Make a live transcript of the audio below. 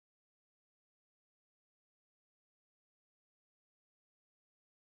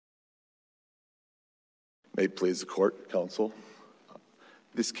May it please the court, counsel.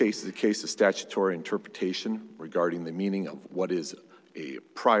 This case is a case of statutory interpretation regarding the meaning of what is a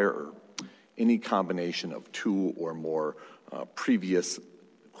prior or any combination of two or more previous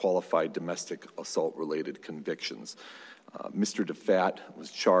qualified domestic assault-related convictions. Mr. DeFat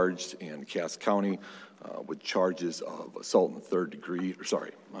was charged in Cass County with charges of assault in the third degree,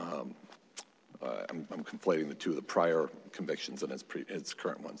 I'm conflating the two, the prior convictions and his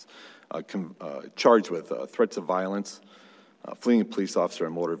current ones. Charged with threats of violence, fleeing a police officer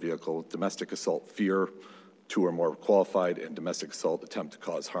in a motor vehicle, domestic assault fear, two or more qualified, and domestic assault attempt to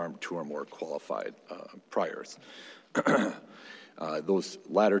cause harm, two or more qualified priors. Those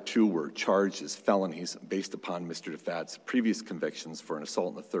latter two were charged as felonies based upon Mr. DeFat's previous convictions for an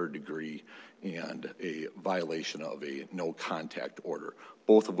assault in the third degree and a violation of a no-contact order,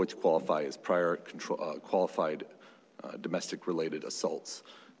 both of which qualify as prior qualified domestic-related assaults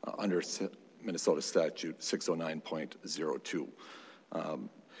under Minnesota Statute 609.02.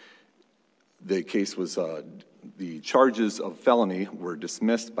 The case was, the charges of felony were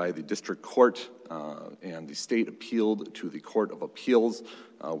dismissed by the district court and the state appealed to the Court of Appeals,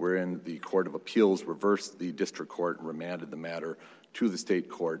 wherein the Court of Appeals reversed the district court and remanded the matter to the state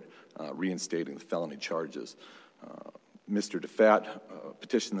court, reinstating the felony charges. Mr. DeFat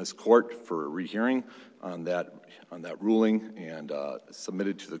petitioned this court for a rehearing on that ruling and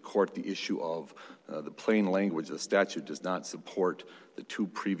submitted to the court the issue of the plain language of the statute does not support the two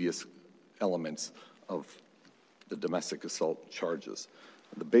previous elements of the domestic assault charges.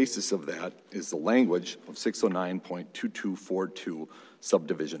 The basis of that is the language of 609.2242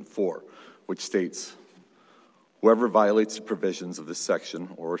 subdivision 4, which states, whoever violates the provisions of this section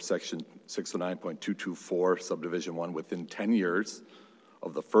or section 609.224 subdivision 1 within 10 years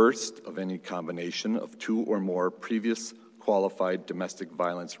of the first of any combination of two or more previous qualified domestic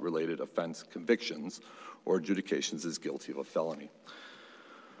violence related offense convictions or adjudications is guilty of a felony.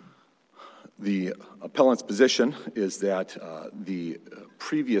 The appellant's position is that the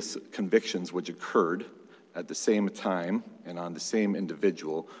previous convictions which occurred at the same time and on the same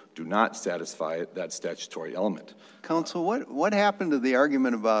individual do not satisfy that statutory element. Counsel, what happened to the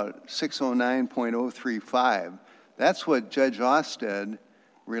argument about 609.035? That's what Judge Osted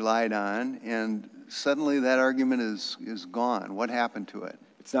relied on, and suddenly that argument is gone. What happened to it?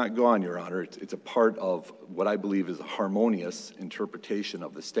 It's not gone, Your Honor. It's a part of what I believe is a harmonious interpretation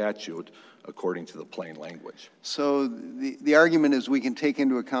of the statute according to the plain language. So the argument is we can take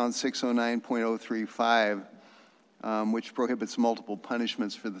into account 609.035, which prohibits multiple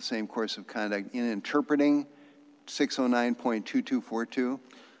punishments for the same course of conduct, in interpreting 609.2242?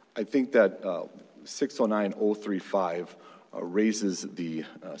 I think that 609.035 raises the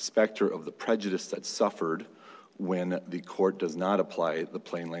specter of the prejudice that's suffered when the court does not apply the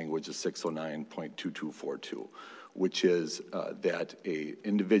plain language of 609.2242, which is that an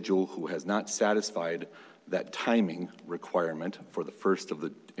individual who has not satisfied that timing requirement for the first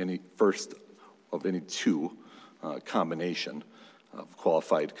of any two combination of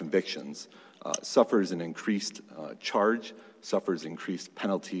qualified convictions suffers an increased charge, suffers increased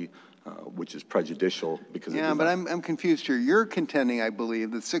penalty, which is prejudicial because but I'm confused here. You're contending, I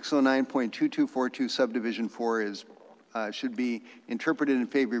believe, that 609.2242 subdivision 4 is should be interpreted in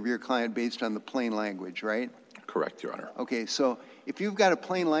favor of your client based on the plain language, right? Correct, Your Honor. Okay, so if you've got a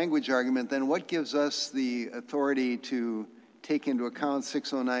plain language argument, then what gives us the authority to take into account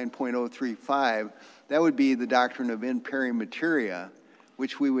 609.035? That would be the doctrine of in pari materia,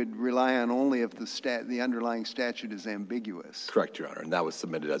 which we would rely on only if the underlying statute is ambiguous. Correct, Your Honor, and that was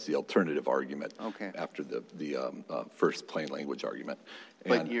submitted as the alternative argument after the first plain language argument.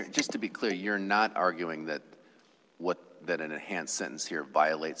 But just to be clear, you're not arguing that that an enhanced sentence here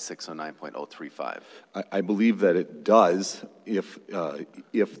violates 609.035? I believe that it does if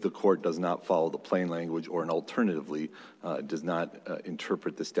the court does not follow the plain language or, alternatively, does not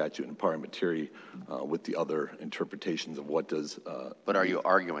interpret the statute in pari materia with the other interpretations of what does. But are you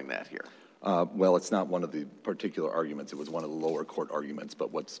arguing that here? Well, it's not one of the particular arguments. It was one of the lower court arguments.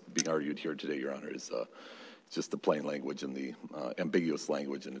 But what's being argued here today, Your Honor, is just the plain language and the ambiguous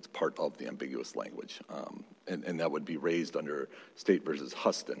language, and it's part of the ambiguous language. And that would be raised under State versus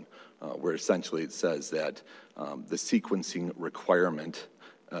Huston, where essentially it says that the sequencing requirement,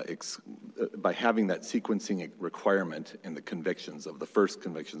 by having that sequencing requirement in the convictions of the first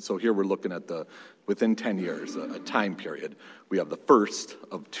conviction. So here we're looking at within 10 years, a time period, we have the first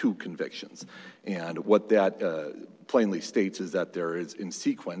of two convictions. And what that plainly states is that there is in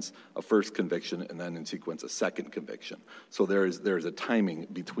sequence a first conviction and then in sequence a second conviction. So there is a timing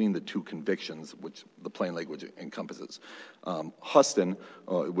between the two convictions, which the plain language encompasses. Huston,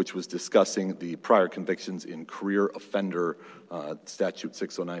 which was discussing the prior convictions in career offender statute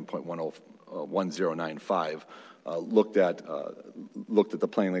 609.1095, looked at the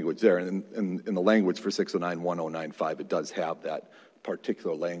plain language there, and in the language for 609.1095, it does have that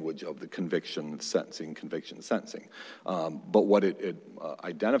particular language of the conviction sentencing. But what it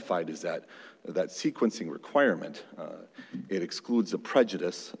identified is that sequencing requirement, it excludes the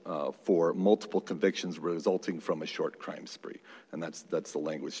prejudice for multiple convictions resulting from a short crime spree. And that's the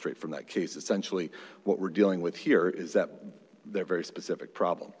language straight from that case. Essentially, what we're dealing with here is that they're a very specific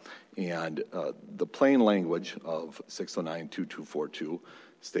problem. And the plain language of 609.2242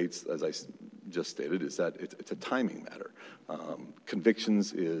 states, as I just stated, is that it's a timing matter.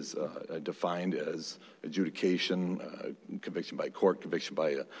 Convictions is defined as adjudication, conviction by court, conviction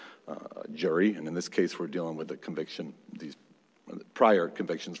by a jury, and in this case we're dealing with a conviction, these prior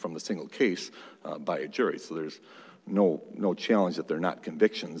convictions from the single case by a jury. So there's no challenge that they're not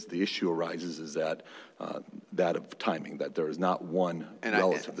convictions. The issue arises is that of timing, that there is not one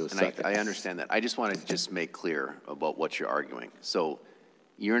relative to the second. I understand that. I just want to just make clear about what you're arguing. So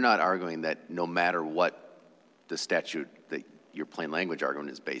you're not arguing that no matter what the statute that your plain language argument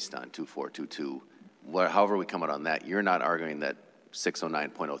is based on, 2422, however we come out on that, you're not arguing that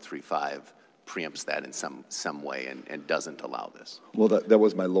 609.035 preempts that in some way and doesn't allow this. Well, that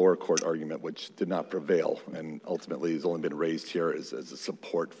was my lower court argument, which did not prevail, and ultimately has only been raised here as a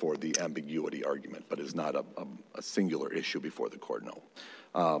support for the ambiguity argument, but is not a singular issue before the court, no.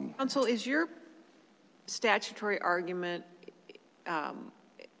 Counsel, is your statutory argument,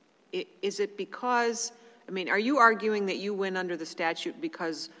 is it because, I mean, are you arguing that you win under the statute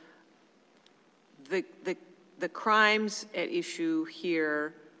because the crimes at issue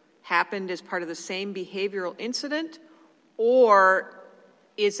here happened as part of the same behavioral incident, or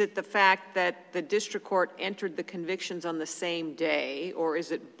is it the fact that the district court entered the convictions on the same day, or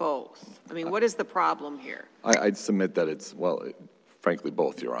is it both? I mean, what is the problem here? I'd submit that it's, well, frankly,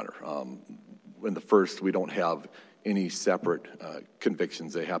 both, Your Honor. In the first, we don't have any separate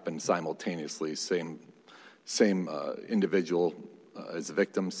convictions. They happen simultaneously, same individual as a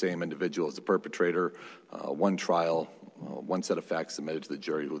victim, same individual as a perpetrator, one trial, one set of facts submitted to the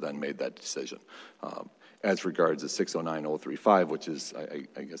jury who then made that decision. As regards to 609.035, which is,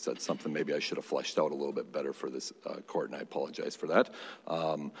 I guess that's something maybe I should have fleshed out a little bit better for this court, and I apologize for that,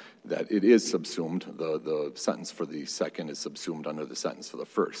 that it is subsumed, the sentence for the second is subsumed under the sentence for the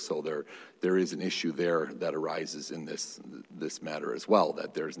first. So there is an issue there that arises in this matter as well,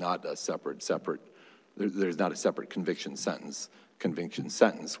 that there's not a separate conviction sentence,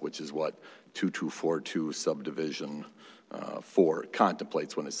 which is what 2242 subdivision 4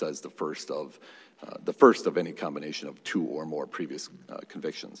 contemplates when it says the first of any combination of two or more previous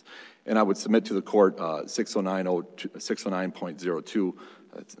convictions. And I would submit to the court 609.02,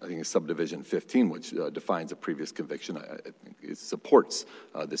 I think it's subdivision 15, which defines a previous conviction. It supports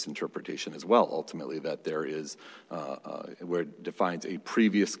this interpretation as well, ultimately, that there is, where it defines a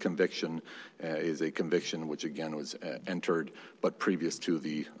previous conviction is a conviction which, again, was entered, but previous to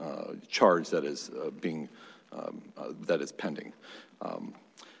the charge that is pending.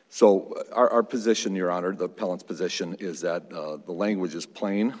 So our position, Your Honor, the appellant's position is that the language is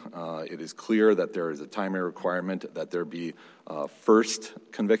plain. It is clear that there is a timing requirement that there be first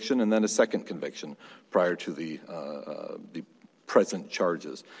conviction and then a second conviction prior to the present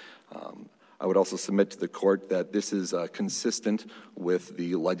charges. I would also submit to the court that this is consistent with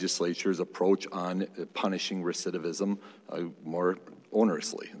the legislature's approach on punishing recidivism more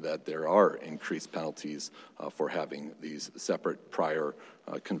onerously, that there are increased penalties for having these separate prior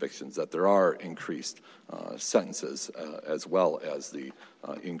convictions, that there are increased sentences as well as the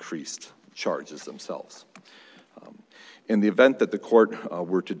increased charges themselves. In the event that the court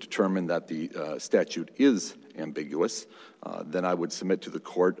were to determine that the statute is ambiguous, then I would submit to the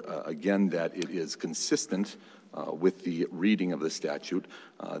court, again, that it is consistent with the reading of the statute,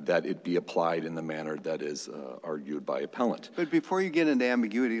 that it be applied in the manner that is argued by appellant. But before you get into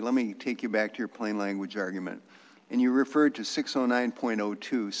ambiguity, let me take you back to your plain language argument. And you referred to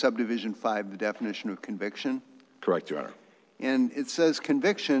 609.02, subdivision 5, the definition of conviction. Correct, Your Honor. And it says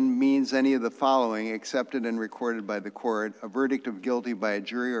conviction means any of the following accepted and recorded by the court, a verdict of guilty by a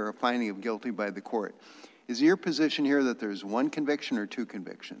jury or a finding of guilty by the court. Is your position here that there's one conviction or two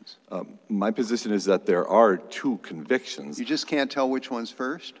convictions? My position is that there are two convictions. You just can't tell which one's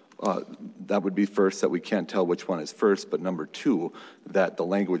first? That would be first, that we can't tell which one is first, but number two, that the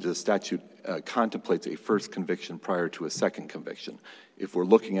language of the statute contemplates a first conviction prior to a second conviction. If we're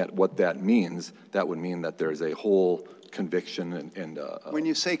looking at what that means, that would mean that there's a whole conviction and When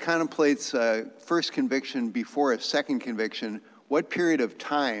you say contemplates first conviction before a second conviction, what period of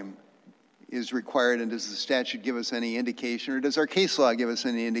time is required, and does the statute give us any indication, or does our case law give us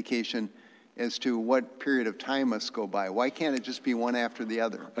any indication as to what period of time must go by? Why can't it just be one after the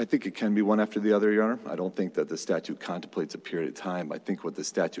other? I think it can be one after the other, Your Honor. I don't think that the statute contemplates a period of time. I think what the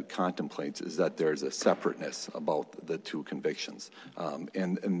statute contemplates is that there's a separateness about the two convictions.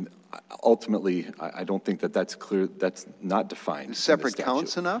 And ultimately, I don't think that that's clear. That's not defined. Is separate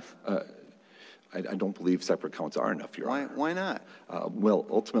counts enough? I don't believe separate counts are enough, Your Honor. Why not? Well,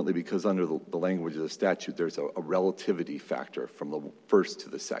 ultimately, because under the language of the statute, there's a relativity factor from the first to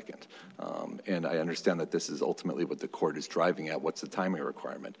the second. And I understand that this is ultimately what the court is driving at. What's the timing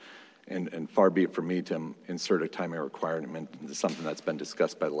requirement? And far be it from me to insert a timing requirement into something that's been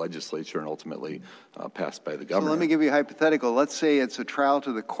discussed by the legislature and ultimately passed by the governor. So let me give you a hypothetical. Let's say it's a trial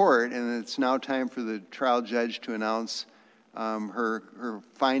to the court, and it's now time for the trial judge to announce her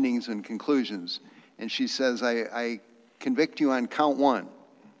findings and conclusions. And she says, I convict you on count one.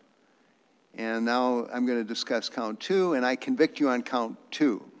 And now I'm going to discuss count two, and I convict you on count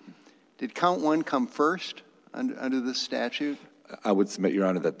two. Did count one come first under this statute? I would submit, Your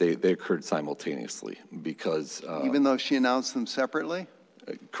Honor, that they occurred simultaneously because... even though she announced them separately?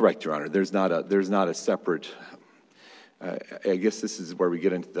 Correct, Your Honor. There's not a separate... I guess this is where we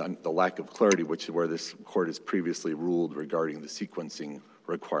get into the lack of clarity, which is where this court has previously ruled regarding the sequencing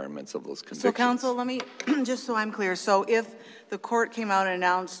requirements of those convictions. So, counsel, let me, just so I'm clear, so if the court came out and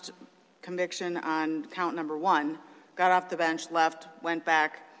announced conviction on count number one, got off the bench, left, went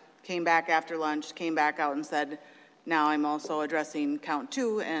back, came back after lunch, came back out and said, now I'm also addressing count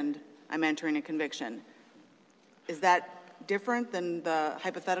two and I'm entering a conviction, is that different than the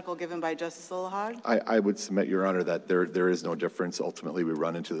hypothetical given by Justice Lillehag? I would submit, Your Honor, that there is no difference. Ultimately, we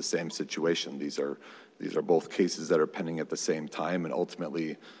run into the same situation. These are both cases that are pending at the same time, and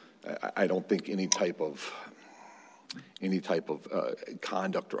ultimately, I don't think any type of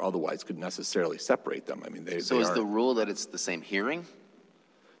conduct or otherwise could necessarily separate them. I mean, is the rule that it's the same hearing?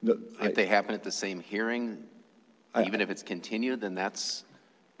 No, if they happen at the same hearing, even if it's continued, then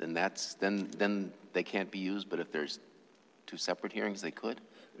they can't be used. But if there's two separate hearings, they could?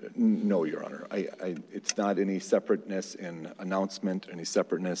 No, Your Honor. It's not any separateness in announcement, any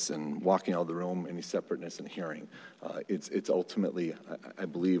separateness in walking out of the room, any separateness in hearing. It's ultimately, I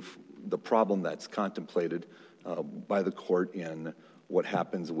believe, the problem that's contemplated by the court in what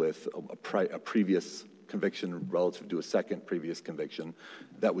happens with a previous conviction relative to a second previous conviction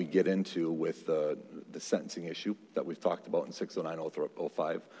that we get into with the sentencing issue that we've talked about in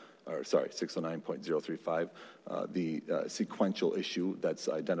 609.035. Or sorry, 609.035, the sequential issue that's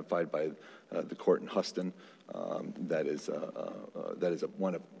identified by the court in Huston, that is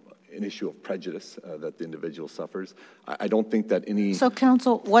an issue of prejudice that the individual suffers. I don't think that any... So,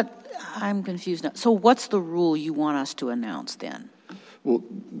 counsel, I'm confused now. So what's the rule you want us to announce then? Well,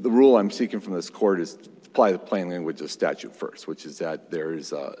 the rule I'm seeking from this court is to apply the plain language of statute first, which is that there is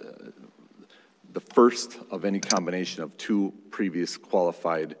the first of any combination of two previous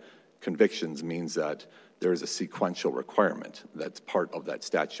qualified convictions means that there is a sequential requirement that's part of that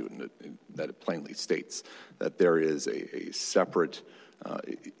statute, and that it plainly states that there is a separate,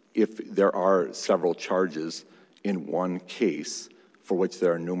 if there are several charges in one case for which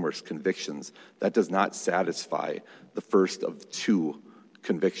there are numerous convictions, that does not satisfy the first of two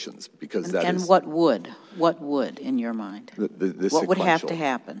convictions, because And what would, in your mind? What would have to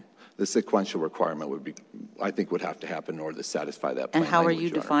happen? The sequential requirement would be, I think, would have to happen in order to satisfy that plain And how are language, you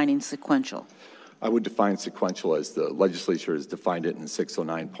Your Honor. defining sequential? I would define sequential as the legislature has defined it in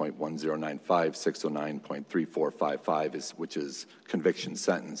 609.1095, 609.3455, which is conviction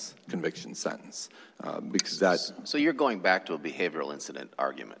sentence, because that... So you're going back to a behavioral incident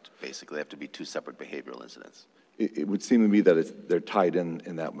argument, basically. They have to be two separate behavioral incidents. It would seem to me that they're tied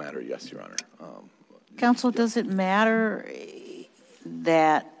in that matter, yes, Your Honor. Counsel, does it matter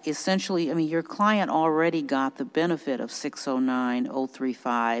that essentially, I mean, your client already got the benefit of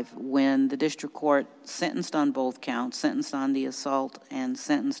 609.035 when the district court sentenced on both counts, sentenced on the assault and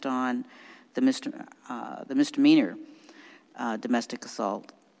sentenced on the misdemeanor domestic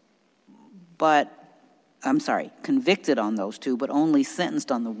assault, convicted on those two, but only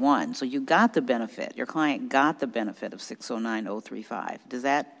sentenced on the one. So you got the benefit, your client got the benefit of 609.035.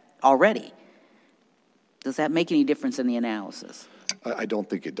 Does that make any difference in the analysis? I don't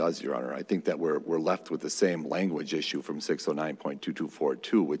think it does, Your Honor. I think that we're left with the same language issue from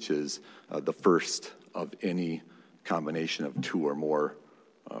 609.2242, which is the first of any combination of two or more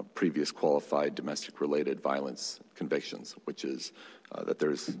previous qualified domestic-related violence convictions, which is that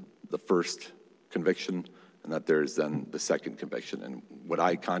there's the first conviction and that there's then the second conviction. And what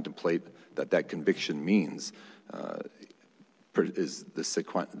I contemplate that conviction means is the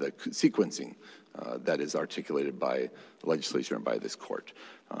sequencing that is articulated by the legislature and by this court.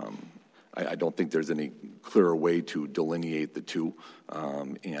 I don't think there's any clearer way to delineate the two,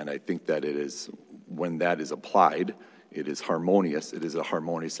 and I think that it is, when that is applied, it is harmonious. It is a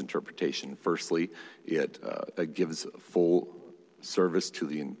harmonious interpretation. Firstly, it gives full service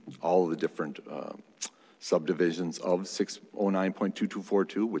to all of the different subdivisions of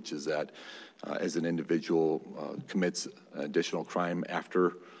 609.2242, which is that as an individual commits additional crime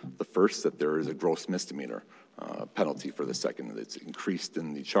after the first, that there is a gross misdemeanor penalty for the second. It's increased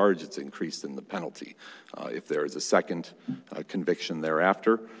in the charge, it's increased in the penalty. If there is a second conviction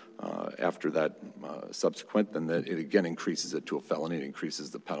thereafter, after that subsequent, then it again increases it to a felony. It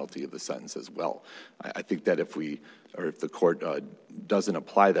increases the penalty of the sentence as well. I think that if the court doesn't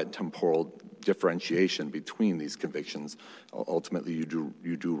apply that temporal differentiation between these convictions, ultimately you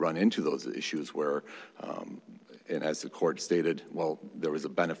do run into those issues where, and as the court stated, well, there was a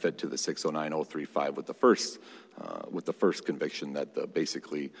benefit to the 609.035 with the first conviction, that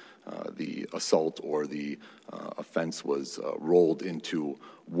basically the assault or the offense was rolled into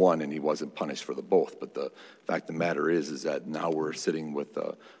one and he wasn't punished for the both. But the fact of the matter is that now we're sitting with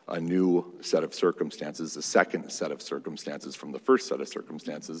a new set of circumstances, the second set of circumstances from the first set of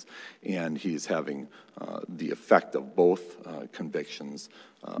circumstances, and he's having the effect of both convictions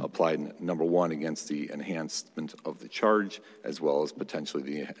applied, number one, against the enhancement of the charge, as well as potentially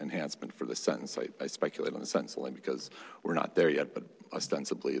the enhancement for the sentence. I speculate on the sentence only because we're not there yet, but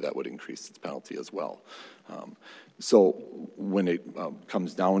ostensibly that would increase its penalty as well. So when it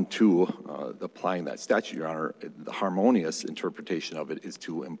comes down to applying that statute, Your Honor, the harmonious interpretation of it is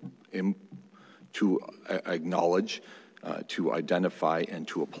to acknowledge, to identify, and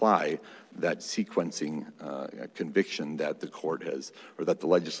to apply that sequencing conviction that the court has, or that the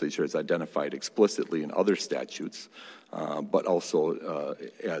legislature has identified explicitly in other statutes, but also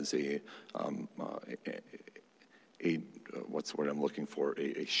as what's the word I'm looking for,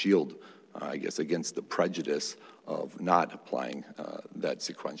 a shield, I guess, against the prejudice of not applying that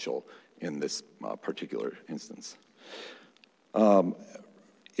sequential in this particular instance.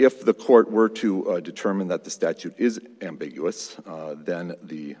 If the court were to determine that the statute is ambiguous, then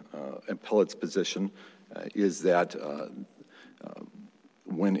the appellate's position is that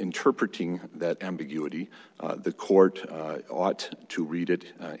when interpreting that ambiguity, the court ought to read it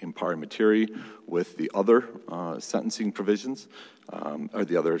in pari materia with the other sentencing provisions, or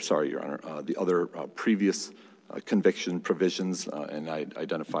the other, sorry, Your Honor, the other previous conviction provisions, and I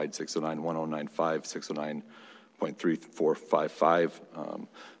identified 609.1095, 609.3455.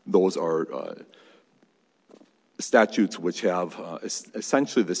 Those are statutes which have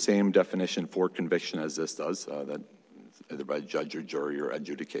essentially the same definition for conviction as this does, that either by judge or jury or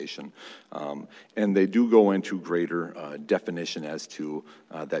adjudication. And they do go into greater definition as to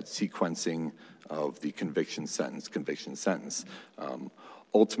that sequencing of the conviction sentence.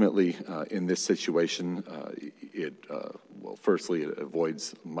 Ultimately, in this situation, firstly, it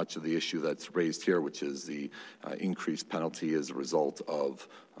avoids much of the issue that's raised here, which is the increased penalty as a result of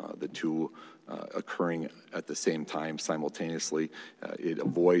the two occurring at the same time simultaneously. It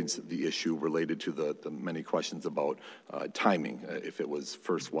avoids the issue related to the many questions about timing. If it was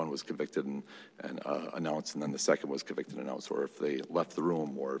first one was convicted and announced, and then the second was convicted and announced, or if they left the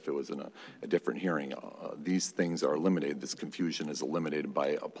room, or if it was in a different hearing. These things are eliminated. This confusion is eliminated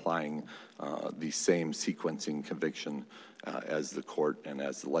by applying the same sequencing conviction as the court and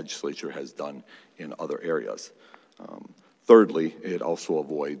as the legislature has done in other areas. Thirdly, it also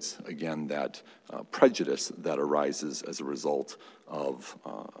avoids, again, that prejudice that arises as a result of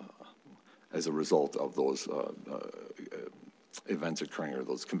those events occurring, or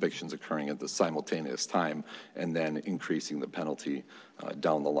those convictions occurring at the simultaneous time, and then increasing the penalty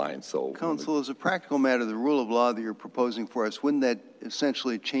down the line. So, Counsel, as a practical matter, the rule of law that you're proposing for us, wouldn't that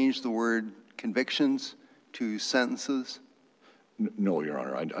essentially change the word convictions to sentences? No, Your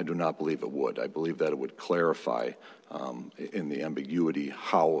Honor, I do not believe it would. I believe that it would clarify in the ambiguity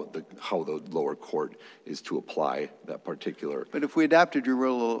how the lower court is to apply that particular. But if we adopted your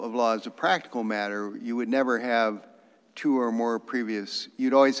rule of law as a practical matter, you would never have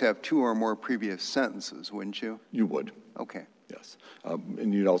you'd always have two or more previous sentences, wouldn't you? You would. Okay. Yes.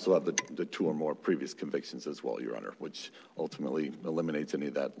 And you'd also have the 2 or more previous convictions as well, Your Honor, which ultimately eliminates any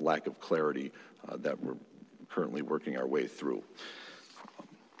of that lack of clarity that we're currently working our way through.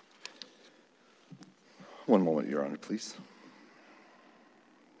 One moment, Your Honor, please.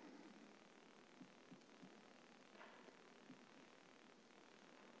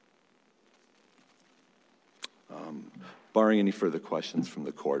 Barring any further questions from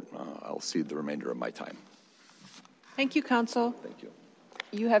the court, I'll cede the remainder of my time. Thank you, counsel. Thank you.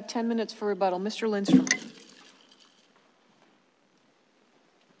 You have 10 minutes for rebuttal. Mr. Lindstrom.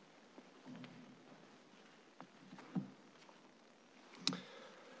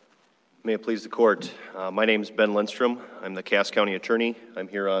 May it please the court. My name is Ben Lindstrom. I'm the Cass County Attorney. I'm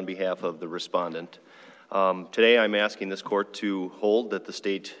here on behalf of the respondent. Today I'm asking this court to hold that the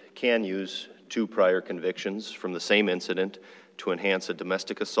state can use 2 prior convictions from the same incident to enhance a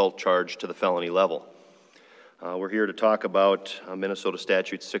domestic assault charge to the felony level. We're here to talk about Minnesota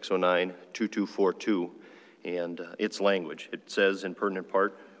Statute 609-2242 and its language. It says in pertinent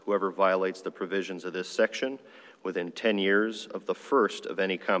part, whoever violates the provisions of this section within 10 years of the first of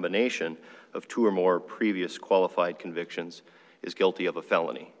any combination of 2 or more previous qualified convictions is guilty of a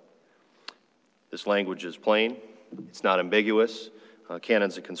felony. This language is plain. It's not ambiguous.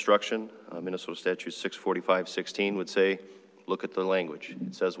 Canons of construction, Minnesota Statute 645-16 would say, look at the language.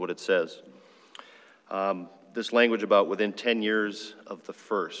 It says what it says. This language about within 10 years of the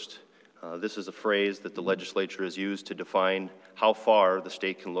first, this is a phrase that the legislature has used to define how far the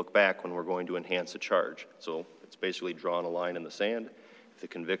state can look back when we're going to enhance a charge. So it's basically drawing a line in the sand. If the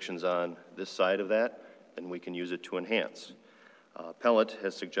conviction's on this side of that, then we can use it to enhance. Pellet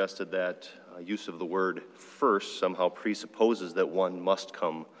has suggested that use of the word first somehow presupposes that one must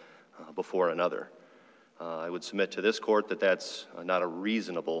come before another. I would submit to this court that that's not a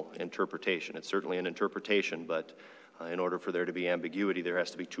reasonable interpretation. It's certainly an interpretation, but in order for there to be ambiguity, there has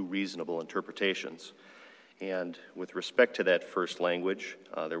to be 2 reasonable interpretations. And with respect to that first language,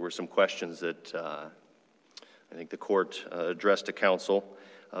 there were some questions that I think the court addressed to counsel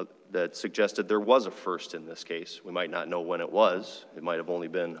that suggested there was a first in this case. We might not know when it was. It might have only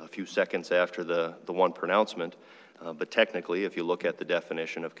been a few seconds after the one pronouncement. But technically, if you look at the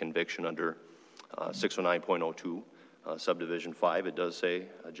definition of conviction under 609.02, subdivision 5, it does say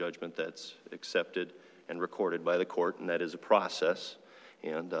a judgment that's accepted and recorded by the court, and that is a process.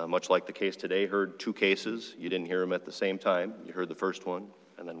 And much like the case today, heard 2 cases. You didn't hear them at the same time. You heard the first one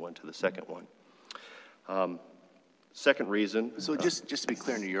and then went to the second one. Second reason. So just to be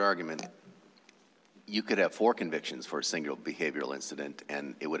clear in your argument, you could have 4 convictions for a single behavioral incident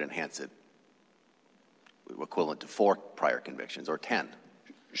and it would enhance it equivalent to 4 prior convictions or 10.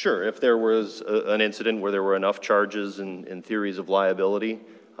 Sure, if there was an incident where there were enough charges and theories of liability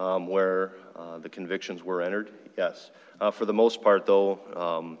where the convictions were entered, yes. For the most part,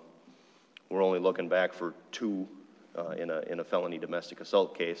 though, we're only looking back for 2 in a felony domestic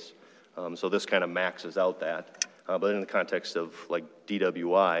assault case. So this kind of maxes out that. But in the context of like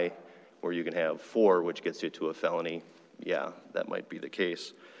DWI, where you can have 4, which gets you to a felony, yeah, that might be the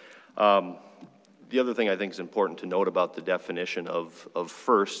case. The other thing I think is important to note about the definition of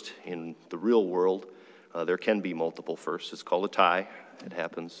first in the real world, there can be multiple firsts. It's called a tie. It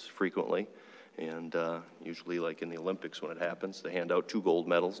happens frequently. And usually, like in the Olympics when it happens, they hand out 2 gold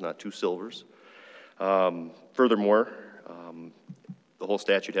medals, not 2 silvers. Furthermore, the whole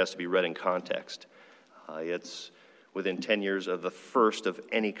statute has to be read in context. It's within 10 years of the first of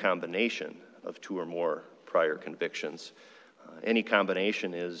any combination of 2 or more prior convictions. Any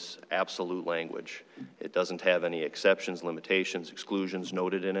combination is absolute language. It doesn't have any exceptions, limitations, exclusions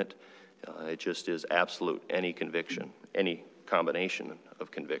noted in it. It just is absolute, any conviction, any combination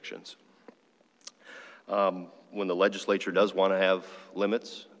of convictions. When the legislature does want to have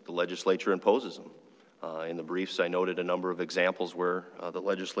limits, the legislature imposes them. In the briefs, I noted a number of examples where the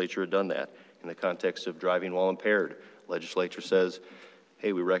legislature had done that. In the context of driving while impaired, legislature says,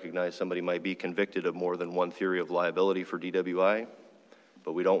 hey, we recognize somebody might be convicted of more than 1 theory of liability for DWI,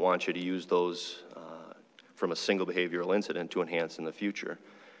 but we don't want you to use those from a single behavioral incident to enhance in the future.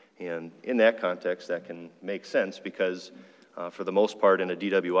 And in that context, that can make sense because for the most part in a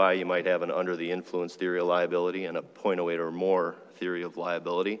DWI, you might have an under the influence theory of liability and a .08 or more theory of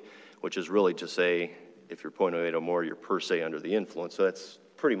liability, which is really to say if you're .08 or more, you're per se under the influence. So that's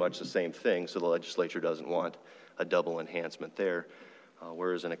pretty much the same thing, so the legislature doesn't want a double enhancement there.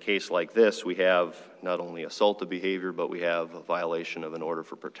 Whereas in a case like this, we have not only assaultive behavior, but we have a violation of an order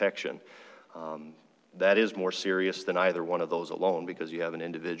for protection. That is more serious than either one of those alone because you have an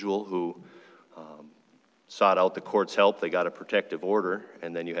individual who sought out the court's help, they got a protective order,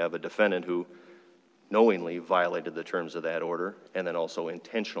 and then you have a defendant who knowingly violated the terms of that order and then also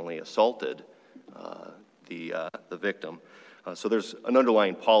intentionally assaulted the victim. So there's an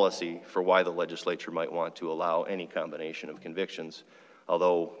underlying policy for why the legislature might want to allow any combination of convictions,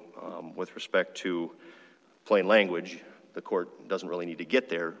 although with respect to plain language, the court doesn't really need to get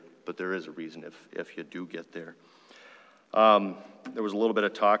there, but there is a reason if you do get there. There was a little bit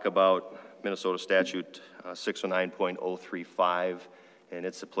of talk about Minnesota Statute 609.035 and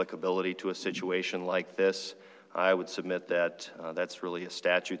its applicability to a situation like this. I would submit that that's really a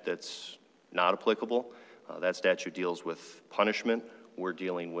statute that's not applicable. That statute deals with punishment. We're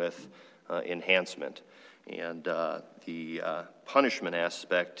dealing with enhancement. And the punishment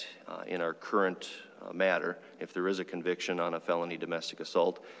aspect in our current matter, if there is a conviction on a felony domestic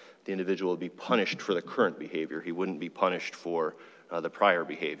assault, the individual would be punished for the current behavior. He wouldn't be punished for the prior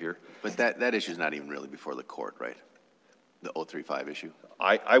behavior. But that issue is not even really before the court, right? The 035 issue?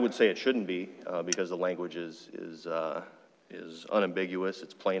 I would say it shouldn't be because the language is unambiguous.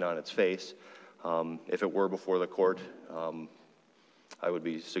 It's plain on its face. If it were before the court, I would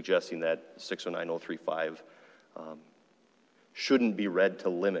be suggesting that 609.035 shouldn't be read to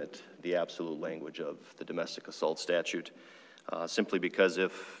limit the absolute language of the domestic assault statute, simply because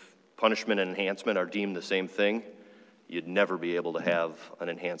if punishment and enhancement are deemed the same thing, you'd never be able to have an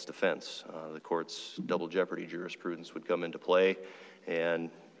enhanced offense. The court's double jeopardy jurisprudence would come into play, and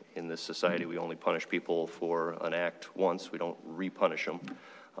in this society we only punish people for an act once. We don't repunish them.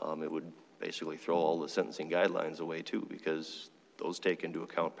 It would basically throw all the sentencing guidelines away too, because those take into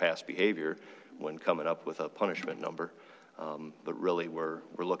account past behavior when coming up with a punishment number. But really we're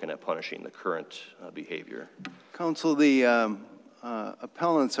looking at punishing the current behavior. Counsel, the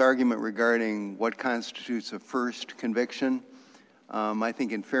appellant's argument regarding what constitutes a first conviction, I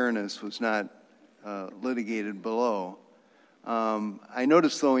think in fairness was not litigated below. I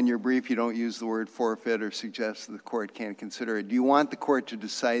noticed, though, in your brief you don't use the word forfeit or suggest that the court can't consider it. Do you want the court to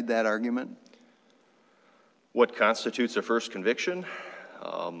decide that argument? What constitutes a first conviction?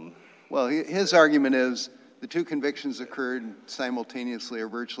 Well, his argument is the two convictions occurred simultaneously or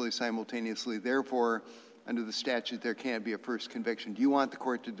virtually simultaneously. Therefore, under the statute, there can't be a first conviction. Do you want the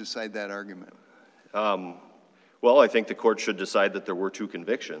court to decide that argument? Well, I think the court should decide that there were two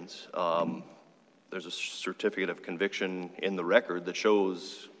convictions. There's a certificate of conviction in the record that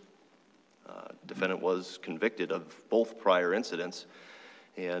shows defendant was convicted of both prior incidents.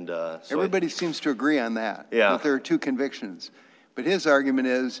 And so everybody seems to agree on that, yeah, that there are two convictions. But his argument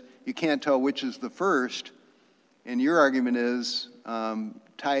is you can't tell which is the first, and your argument is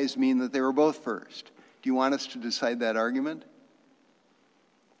ties mean that they were both first. Do you want us to decide that argument?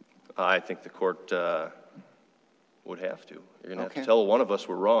 I think the court would have to. You're going to have to tell one of us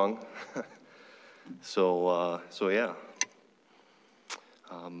we're wrong. So yeah.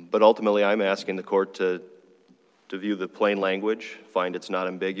 But ultimately, I'm asking the court to view the plain language, find it's not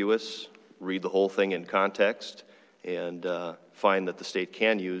ambiguous, read the whole thing in context, and find that the state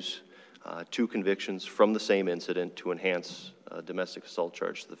can use two convictions from the same incident to enhance a domestic assault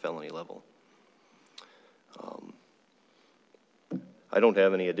charge to the felony level. I don't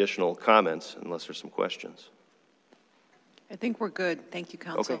have any additional comments unless there's some questions. I think we're good. Thank you,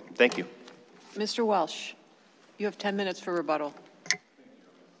 counsel. Okay, thank you. Mr. Welsh, you have 10 minutes for rebuttal.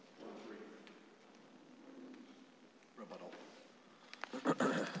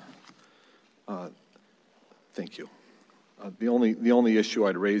 Thank you. The only issue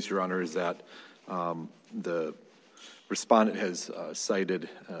I'd raise, Your Honor, is that the respondent has cited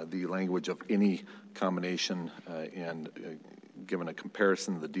the language of any combination and given a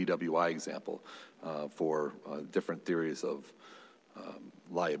comparison to the DWI example for different theories of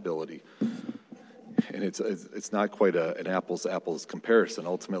liability. And it's not quite an apples-to-apples comparison.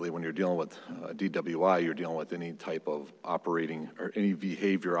 Ultimately, when you're dealing with DWI, you're dealing with any type of operating or any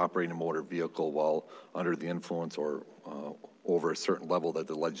behavior operating a motor vehicle while under the influence or over a certain level that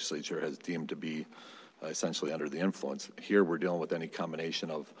the legislature has deemed to be essentially under the influence. Here, we're dealing with any combination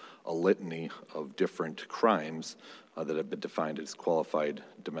of a litany of different crimes that have been defined as qualified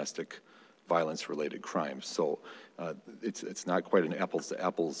domestic violence-related crimes. So it's not quite an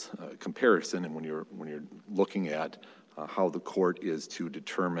apples-to-apples comparison. And when you're looking at how the court is to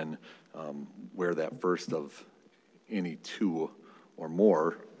determine where that first of any two or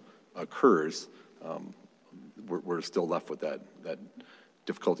more occurs, we're still left with that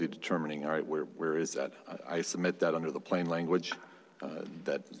difficulty determining, all right, where is that? I submit that under the plain language,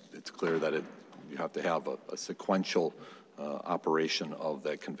 that it's clear that you have to have a sequential operation of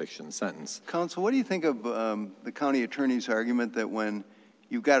that conviction sentence. Counsel, what do you think of the county attorney's argument that when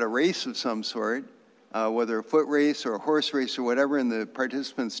you've got a race of some sort, whether a foot race or a horse race or whatever, and the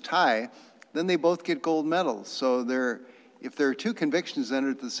participants tie, then they both get gold medals. So if there are two convictions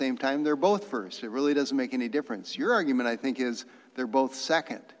entered at the same time, they're both first. It really doesn't make any difference. Your argument, I think, is they're both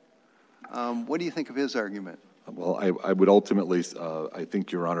second. What do you think of his argument? Well, I would ultimately, I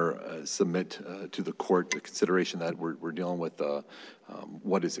think, Your Honor, submit to the court the consideration that we're dealing with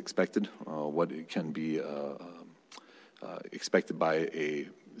what is expected, what can be expected by a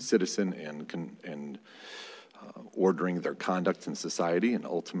citizen and ordering their conduct in society, and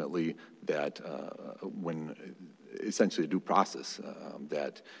ultimately that when essentially a due process,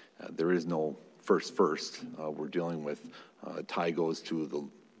 that there is no first. We're dealing with tie goes to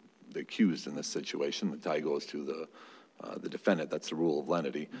the accused in this situation. The tie goes to the defendant. That's the rule of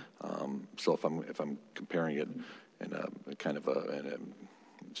lenity. So if I'm comparing it in a kind of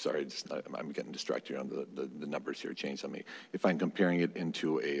sorry, I'm getting distracted on the numbers here changed on me. If I'm comparing it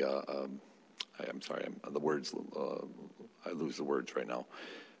into I'm sorry, the words, I lose the words right now.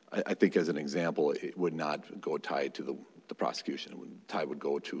 I think as an example, it would not go tied to the prosecution. Tie would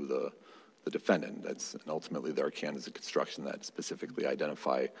go to the defendant. And ultimately there are canons of construction that specifically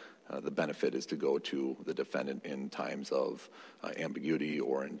identify the benefit is to go to the defendant in times of ambiguity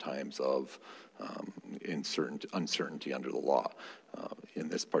or in times of uncertainty under the law. In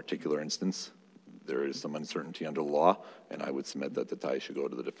this particular instance, there is some uncertainty under the law, and I would submit that the tie should go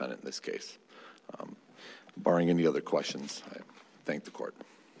to the defendant in this case. Barring any other questions, I thank the court.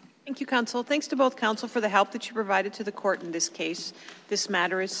 Thank you, counsel. Thanks to both counsel for the help that you provided to the court in this case. This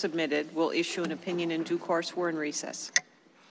matter is submitted. We'll issue an opinion in due course. We're in recess.